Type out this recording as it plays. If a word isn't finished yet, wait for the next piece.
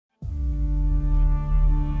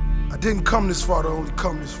I didn't come this far to only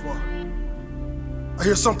come this far. I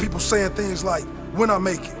hear some people saying things like, when I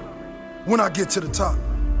make it, when I get to the top.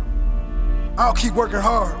 I'll keep working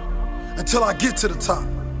hard until I get to the top,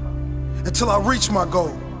 until I reach my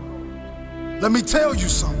goal. Let me tell you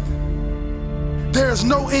something. There is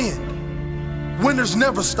no end. Winners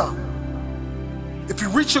never stop. If you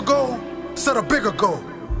reach your goal, set a bigger goal.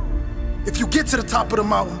 If you get to the top of the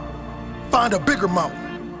mountain, find a bigger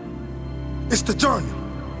mountain. It's the journey,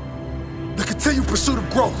 the continued pursuit of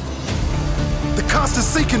growth, the constant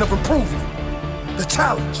seeking of improvement, the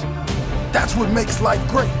challenge. That's what makes life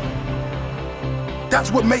great.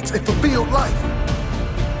 That's what makes a fulfilled life.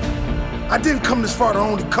 I didn't come this far to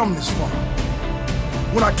only come this far.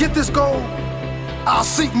 When I get this goal, I'll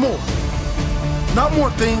seek more. Not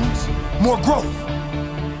more things, more growth.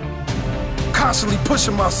 Constantly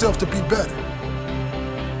pushing myself to be better.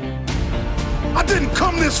 I didn't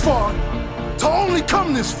come this far to only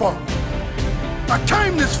come this far. I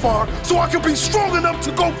came this far so I could be strong enough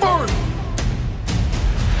to go further.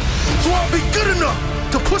 So I'll be good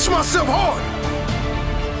enough to push myself harder.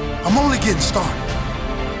 I'm only getting started.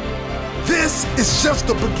 This is just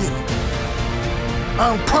the beginning.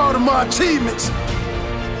 I'm proud of my achievements,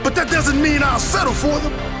 but that doesn't mean I'll settle for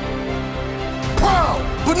them. Proud,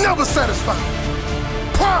 but never satisfied.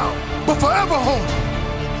 Proud, but forever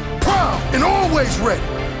hungry. Proud and always ready.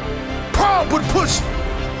 Proud, but pushing.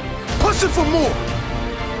 Pushing for more.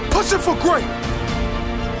 Pushing for great.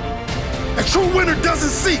 A true winner doesn't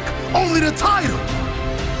seek only the title.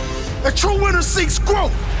 A true winner seeks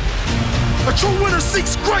growth. A true winner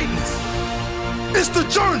seeks greatness. It's the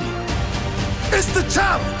journey. It's the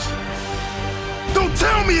challenge. Don't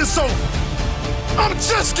tell me it's over. I'm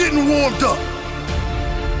just getting warmed up.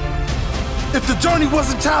 If the journey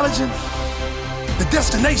wasn't challenging, the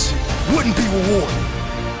destination wouldn't be rewarding.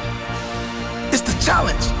 It's the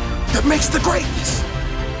challenge that makes the greatness.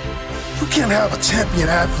 You can't have a champion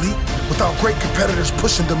athlete without great competitors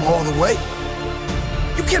pushing them all the way.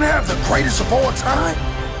 You can't have the greatest of all time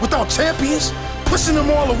without champions pushing them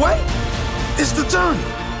all the way. It's the journey,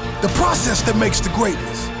 the process that makes the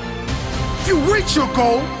greatness. If you reach your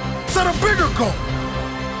goal, set a bigger goal.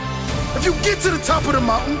 If you get to the top of the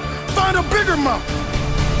mountain, find a bigger mountain.